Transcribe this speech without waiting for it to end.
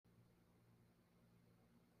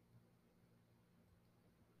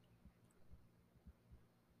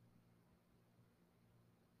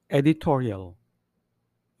Editorial,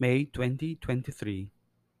 May 2023.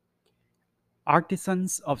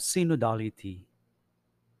 Artisans of Synodality.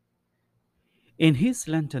 In his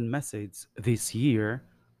Lenten message this year,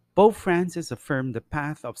 Pope Francis affirmed the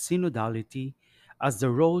path of synodality as the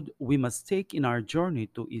road we must take in our journey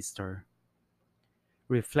to Easter.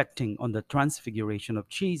 Reflecting on the transfiguration of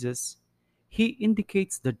Jesus, he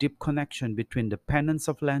indicates the deep connection between the penance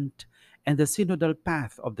of Lent and the synodal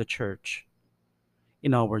path of the Church.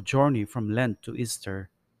 In our journey from Lent to Easter,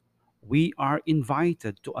 we are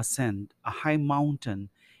invited to ascend a high mountain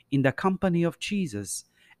in the company of Jesus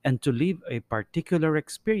and to live a particular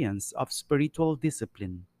experience of spiritual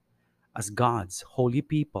discipline as God's holy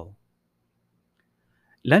people.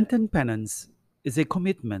 Lenten penance is a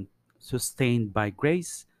commitment sustained by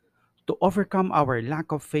grace to overcome our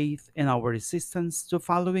lack of faith and our resistance to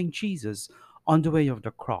following Jesus on the way of the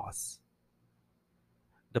cross.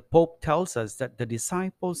 The Pope tells us that the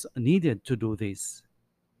disciples needed to do this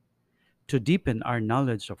to deepen our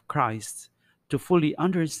knowledge of Christ, to fully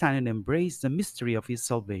understand and embrace the mystery of His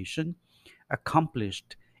salvation,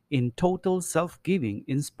 accomplished in total self giving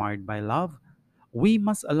inspired by love. We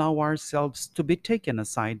must allow ourselves to be taken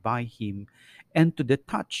aside by Him and to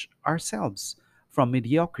detach ourselves from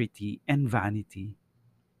mediocrity and vanity.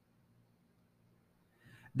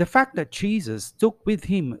 The fact that Jesus took with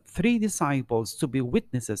him three disciples to be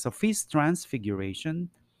witnesses of his transfiguration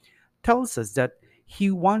tells us that he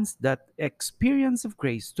wants that experience of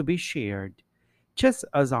grace to be shared, just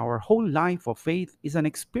as our whole life of faith is an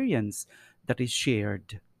experience that is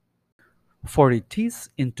shared. For it is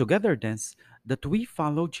in togetherness that we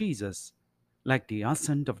follow Jesus. Like the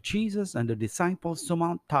ascent of Jesus and the disciples to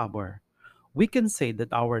Mount Tabor, we can say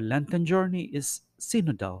that our Lenten journey is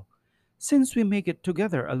synodal, since we make it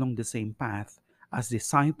together along the same path as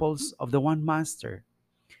disciples of the one Master,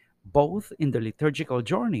 both in the liturgical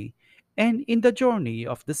journey and in the journey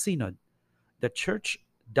of the Synod. The Church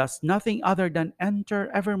does nothing other than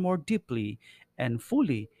enter ever more deeply and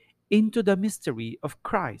fully into the mystery of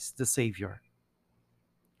Christ the Savior.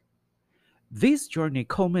 This journey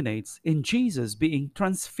culminates in Jesus being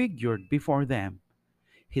transfigured before them.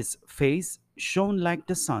 His face shone like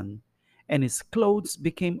the sun, and his clothes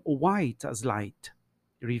became white as light.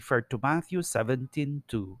 Refer to Matthew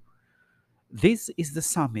 17:2. This is the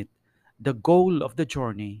summit, the goal of the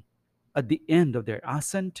journey. At the end of their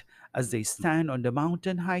ascent, as they stand on the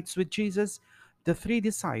mountain heights with Jesus, the three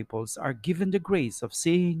disciples are given the grace of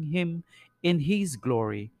seeing him in his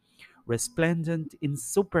glory, resplendent in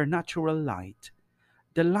supernatural light.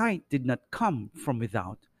 The light did not come from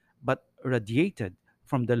without, but radiated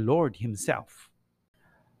from the Lord himself.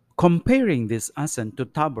 Comparing this ascent to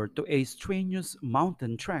Tabor to a strenuous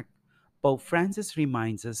mountain trek, Pope Francis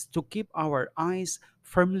reminds us to keep our eyes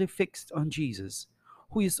firmly fixed on Jesus,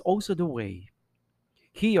 who is also the way.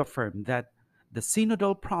 He affirmed that the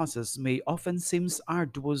synodal process may often seem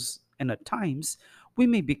arduous and at times we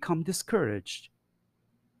may become discouraged.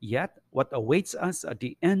 Yet, what awaits us at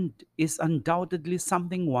the end is undoubtedly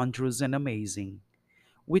something wondrous and amazing,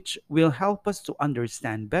 which will help us to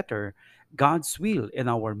understand better God's will and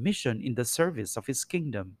our mission in the service of His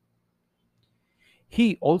kingdom.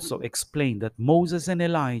 He also explained that Moses and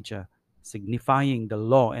Elijah, signifying the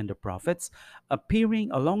law and the prophets,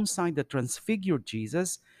 appearing alongside the transfigured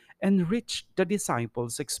Jesus, enriched the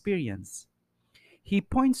disciples' experience. He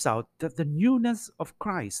points out that the newness of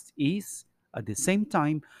Christ is, at the same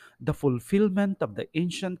time, the fulfillment of the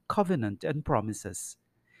ancient covenant and promises.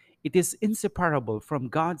 It is inseparable from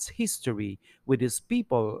God's history with His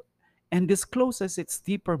people and discloses its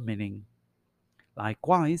deeper meaning.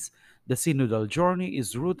 Likewise, the synodal journey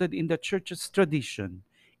is rooted in the Church's tradition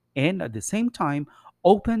and at the same time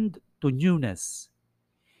opened to newness.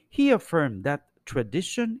 He affirmed that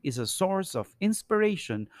tradition is a source of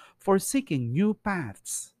inspiration for seeking new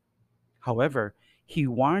paths. However, he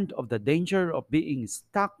warned of the danger of being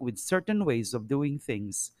stuck with certain ways of doing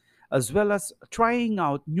things, as well as trying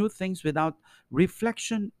out new things without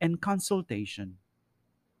reflection and consultation.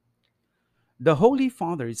 The Holy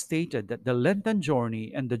Father stated that the Lenten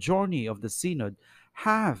journey and the journey of the Synod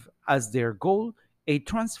have as their goal a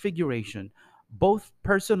transfiguration, both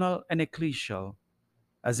personal and ecclesial,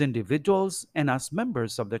 as individuals and as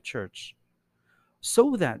members of the Church.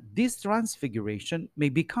 So that this transfiguration may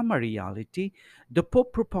become a reality, the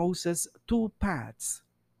Pope proposes two paths.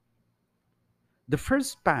 The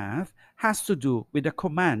first path has to do with the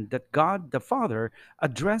command that God the Father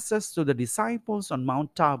addresses to the disciples on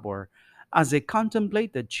Mount Tabor as they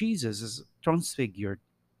contemplated Jesus transfigured.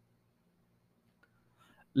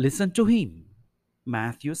 Listen to him.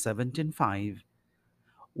 Matthew 17:5.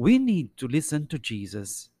 We need to listen to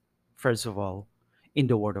Jesus. First of all, in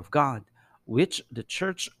the Word of God, which the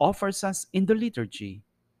Church offers us in the liturgy.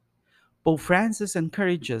 Pope Francis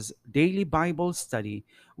encourages daily Bible study,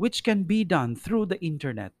 which can be done through the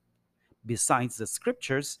internet. Besides the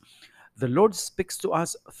scriptures, the Lord speaks to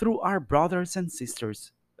us through our brothers and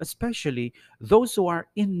sisters, especially those who are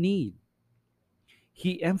in need.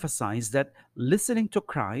 He emphasized that listening to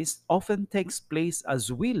Christ often takes place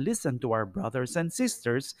as we listen to our brothers and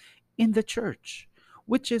sisters in the church,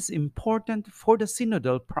 which is important for the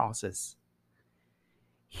synodal process.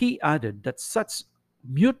 He added that such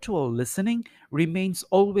mutual listening remains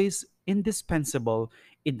always indispensable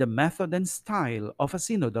in the method and style of a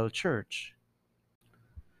synodal church.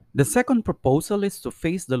 The second proposal is to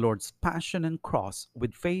face the Lord's passion and cross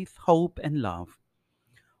with faith, hope, and love.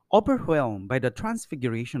 Overwhelmed by the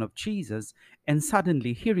transfiguration of Jesus and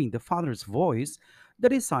suddenly hearing the Father's voice, the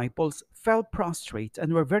disciples fell prostrate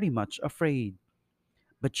and were very much afraid.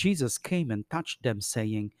 But Jesus came and touched them,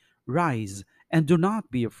 saying, "Rise and do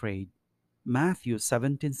not be afraid." Matthew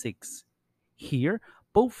 17:6. Here,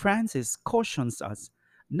 Pope Francis cautions us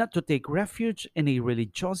not to take refuge in a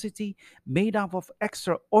religiosity made up of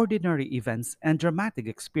extraordinary events and dramatic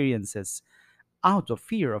experiences, out of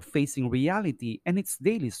fear of facing reality and its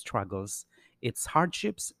daily struggles, its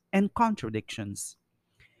hardships and contradictions.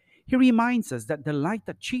 He reminds us that the light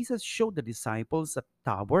that Jesus showed the disciples at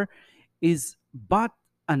the tower is but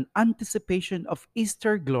an anticipation of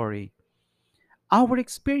Easter glory. Our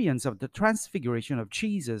experience of the transfiguration of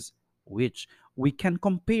Jesus, which we can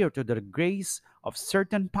compare to the grace of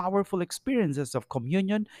certain powerful experiences of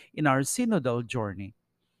communion in our synodal journey,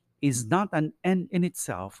 is not an end in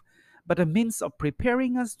itself, but a means of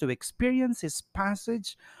preparing us to experience His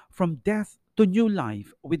passage from death to new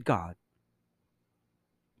life with God.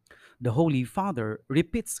 The Holy Father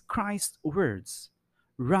repeats Christ's words,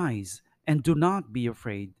 "Rise and do not be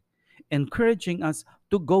afraid," encouraging us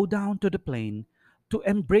to go down to the plain, to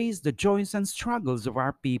embrace the joys and struggles of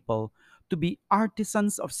our people, to be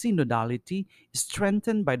artisans of synodality,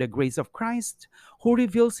 strengthened by the grace of Christ, who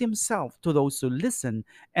reveals Himself to those who listen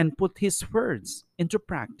and put His words into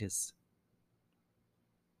practice.